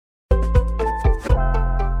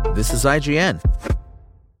This is IGN.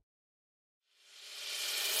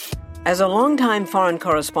 As a longtime foreign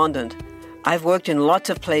correspondent, I've worked in lots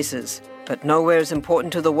of places, but nowhere as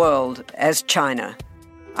important to the world as China.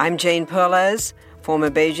 I'm Jane Perlez, former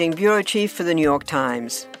Beijing bureau chief for the New York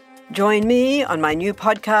Times. Join me on my new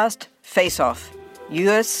podcast, Face Off,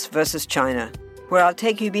 U.S. versus China, where I'll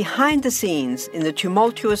take you behind the scenes in the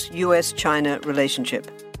tumultuous U.S.-China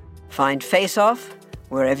relationship. Find Face Off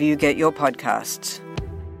wherever you get your podcasts.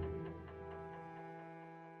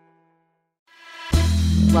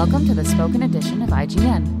 Welcome to the spoken edition of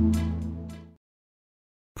IGN.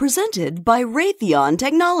 Presented by Raytheon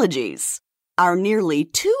Technologies. Our nearly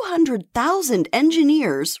 200,000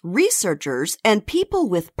 engineers, researchers, and people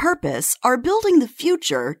with purpose are building the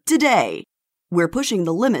future today. We're pushing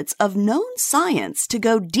the limits of known science to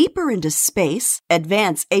go deeper into space,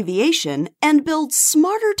 advance aviation, and build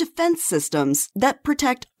smarter defense systems that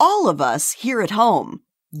protect all of us here at home.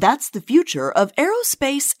 That's the future of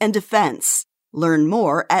aerospace and defense. Learn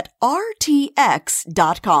more at rtx.com.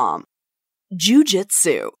 Jiu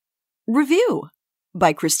Jitsu. Review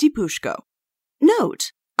by Christy Pushko.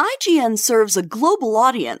 Note, IGN serves a global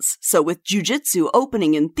audience, so with Jiu Jitsu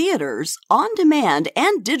opening in theaters, on demand,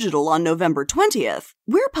 and digital on November 20th,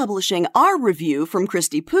 we're publishing our review from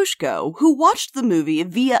Christy Pushko, who watched the movie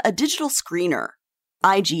via a digital screener.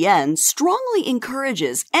 IGN strongly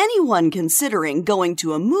encourages anyone considering going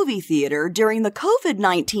to a movie theater during the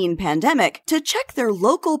COVID-19 pandemic to check their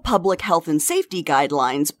local public health and safety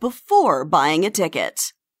guidelines before buying a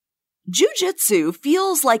ticket. Jiu Jitsu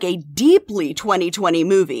feels like a deeply 2020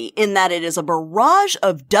 movie in that it is a barrage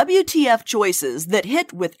of WTF choices that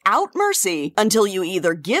hit without mercy until you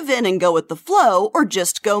either give in and go with the flow or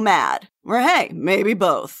just go mad. Or hey, maybe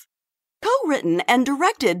both. Co-written and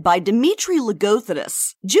directed by Dmitry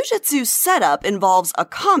Logothetis, Jiu Jitsu's setup involves a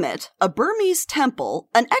comet, a Burmese temple,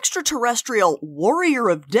 an extraterrestrial warrior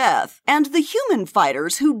of death, and the human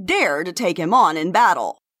fighters who dare to take him on in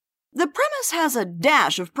battle. The premise has a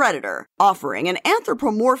dash of Predator, offering an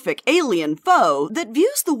anthropomorphic alien foe that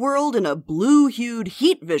views the world in a blue-hued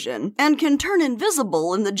heat vision and can turn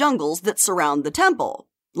invisible in the jungles that surround the temple.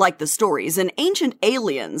 Like the stories in Ancient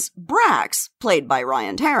Aliens, Brax, played by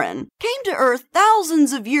Ryan Taran, came to Earth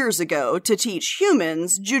thousands of years ago to teach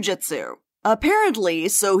humans jujitsu. Apparently,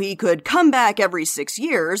 so he could come back every 6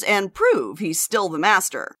 years and prove he's still the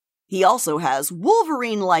master. He also has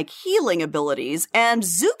Wolverine-like healing abilities and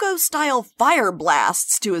Zuko-style fire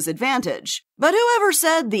blasts to his advantage. But whoever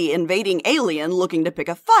said the invading alien looking to pick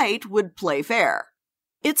a fight would play fair?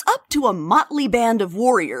 It's up to a motley band of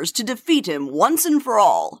warriors to defeat him once and for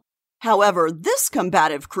all. However, this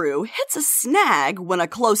combative crew hits a snag when a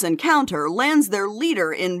close encounter lands their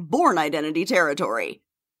leader in Bourne Identity territory.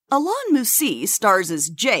 Alon Musi stars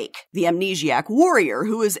as Jake, the amnesiac warrior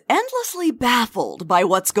who is endlessly baffled by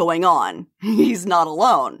what's going on. He's not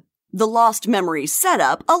alone. The Lost Memories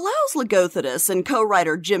setup allows Logothetis and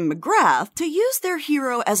co-writer Jim McGrath to use their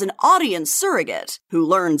hero as an audience surrogate who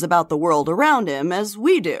learns about the world around him as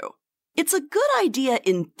we do. It's a good idea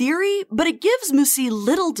in theory, but it gives Musi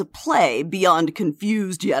little to play beyond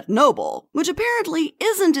confused yet noble, which apparently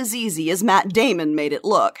isn't as easy as Matt Damon made it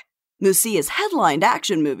look. Musi has headlined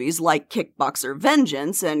action movies like Kickboxer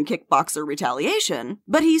Vengeance and Kickboxer Retaliation,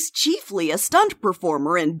 but he's chiefly a stunt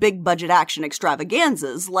performer in big-budget action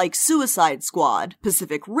extravaganzas like Suicide Squad,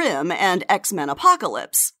 Pacific Rim, and X-Men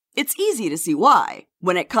Apocalypse. It's easy to see why.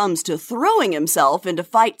 When it comes to throwing himself into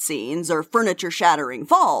fight scenes or furniture-shattering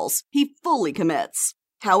falls, he fully commits.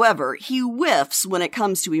 However, he whiffs when it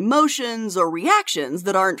comes to emotions or reactions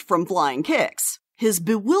that aren't from flying kicks. His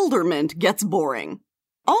bewilderment gets boring.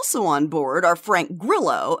 Also on board are Frank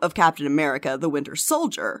Grillo of Captain America the Winter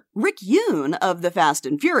Soldier, Rick Yoon of The Fast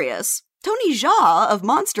and Furious, Tony Jaa of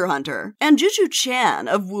Monster Hunter, and Juju Chan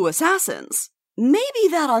of Wu Assassins. Maybe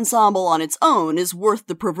that ensemble on its own is worth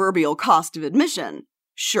the proverbial cost of admission.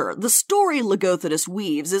 Sure, the story Logothetis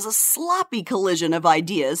weaves is a sloppy collision of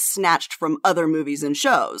ideas snatched from other movies and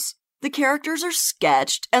shows. The characters are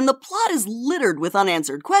sketched, and the plot is littered with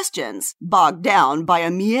unanswered questions, bogged down by a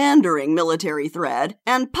meandering military thread,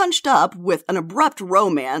 and punched up with an abrupt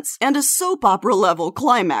romance and a soap opera-level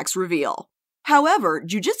climax reveal. However,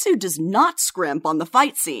 Jiu Jitsu does not scrimp on the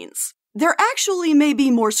fight scenes. There actually may be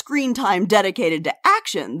more screen time dedicated to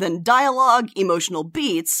action than dialogue, emotional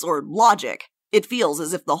beats, or logic. It feels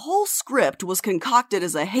as if the whole script was concocted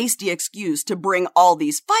as a hasty excuse to bring all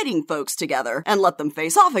these fighting folks together and let them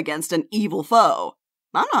face off against an evil foe.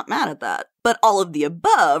 I'm not mad at that, but all of the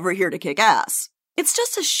above are here to kick ass. It's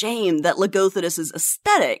just a shame that Logothetis'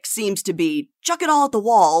 aesthetic seems to be chuck it all at the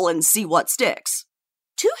wall and see what sticks.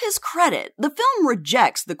 To his credit, the film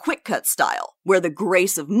rejects the quick-cut style, where the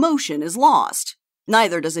grace of motion is lost.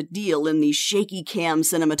 Neither does it deal in the shaky cam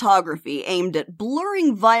cinematography aimed at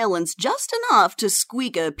blurring violence just enough to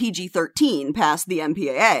squeak a PG-13 past the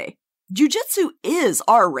MPAA. Jiu Jitsu is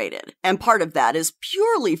R-rated, and part of that is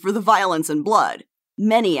purely for the violence and blood.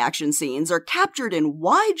 Many action scenes are captured in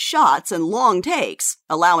wide shots and long takes,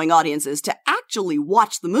 allowing audiences to actually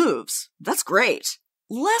watch the moves. That's great.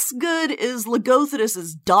 Less good is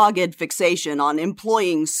Logothetis' dogged fixation on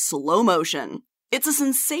employing slow motion. It's a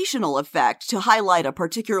sensational effect to highlight a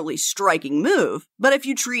particularly striking move, but if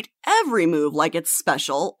you treat every move like it's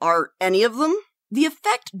special, are any of them? The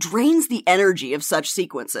effect drains the energy of such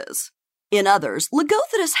sequences. In others,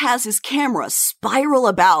 Logothetis has his camera spiral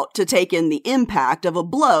about to take in the impact of a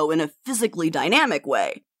blow in a physically dynamic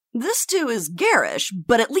way. This too is garish,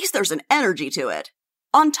 but at least there's an energy to it.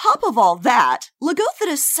 On top of all that,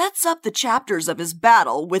 Logothetis sets up the chapters of his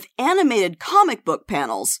battle with animated comic book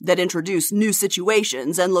panels that introduce new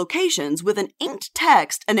situations and locations with an inked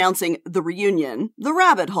text announcing the reunion, the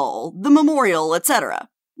rabbit hole, the memorial, etc.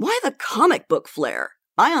 Why the comic book flair?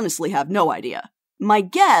 I honestly have no idea. My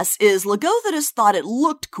guess is Logothetis thought it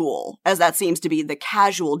looked cool, as that seems to be the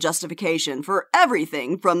casual justification for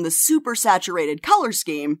everything from the super-saturated color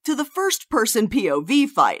scheme to the first-person POV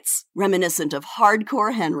fights, reminiscent of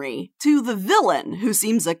Hardcore Henry, to the villain, who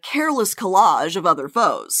seems a careless collage of other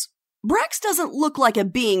foes. Brex doesn't look like a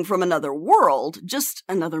being from another world, just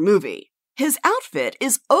another movie. His outfit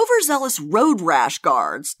is overzealous road rash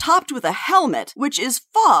guards, topped with a helmet, which is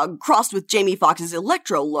fog crossed with Jamie Foxx's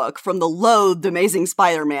Electro look from the loathed Amazing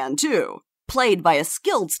Spider-Man 2. Played by a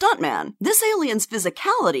skilled stuntman, this alien's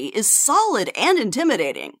physicality is solid and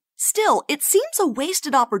intimidating. Still, it seems a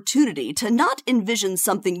wasted opportunity to not envision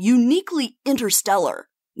something uniquely interstellar.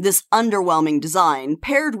 This underwhelming design,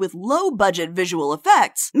 paired with low-budget visual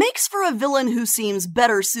effects, makes for a villain who seems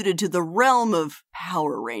better suited to the realm of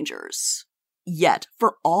Power Rangers. Yet,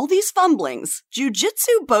 for all these fumblings, Jiu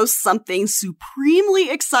Jitsu boasts something supremely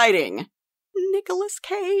exciting. Nicolas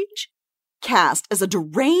Cage. Cast as a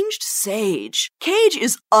deranged sage, Cage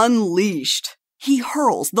is unleashed. He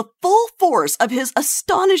hurls the full force of his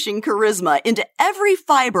astonishing charisma into every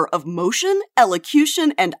fiber of motion,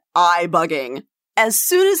 elocution, and eye-bugging. As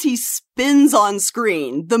soon as he spins on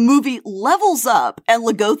screen, the movie levels up and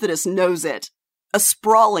Logothetis knows it. A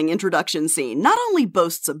sprawling introduction scene not only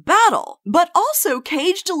boasts a battle, but also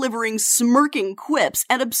Cage delivering smirking quips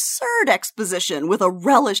and absurd exposition with a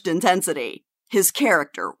relished intensity. His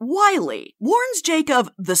character, Wiley, warns Jake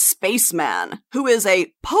of the spaceman, who is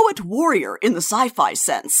a poet-warrior in the sci-fi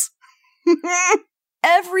sense.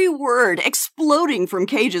 Every word exploding from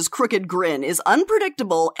Cage's crooked grin is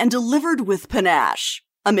unpredictable and delivered with panache.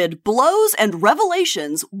 Amid blows and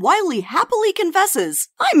revelations, Wiley happily confesses,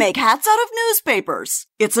 "I make hats out of newspapers.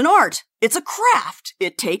 It's an art. It's a craft.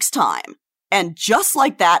 It takes time." And just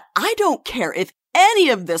like that, I don't care if any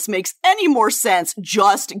of this makes any more sense,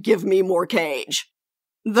 just give me more Cage.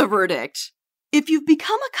 The verdict. If you've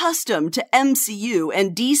become accustomed to MCU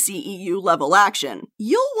and DCEU level action,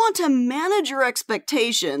 you'll want to manage your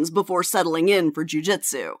expectations before settling in for Jiu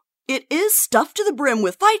Jitsu. It is stuffed to the brim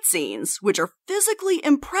with fight scenes, which are physically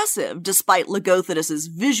impressive despite Logothetis'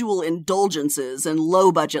 visual indulgences and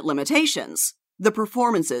low-budget limitations. The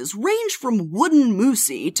performances range from wooden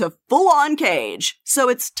moosey to full-on Cage, so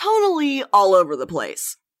it's tonally all over the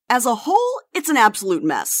place. As a whole, it's an absolute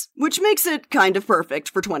mess, which makes it kind of perfect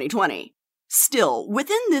for 2020. Still,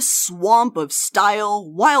 within this swamp of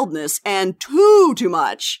style, wildness, and too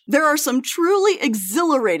much, there are some truly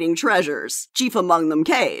exhilarating treasures, chief among them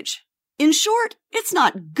Cage. In short, it's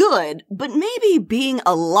not good, but maybe being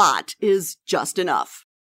a lot is just enough.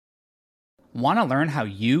 Want to learn how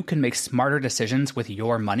you can make smarter decisions with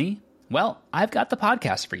your money? Well, I've got the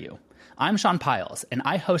podcast for you. I'm Sean Piles, and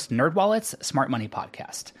I host NerdWallet's Smart Money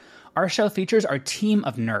Podcast. Our show features our team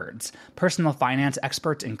of nerds, personal finance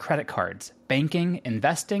experts in credit cards, banking,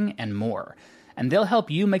 investing, and more. And they'll help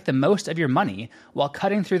you make the most of your money while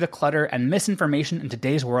cutting through the clutter and misinformation in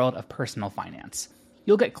today's world of personal finance.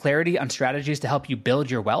 You'll get clarity on strategies to help you build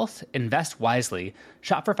your wealth, invest wisely,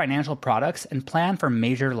 shop for financial products, and plan for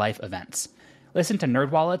major life events. Listen to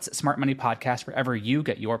NerdWallet's Smart Money Podcast wherever you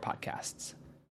get your podcasts.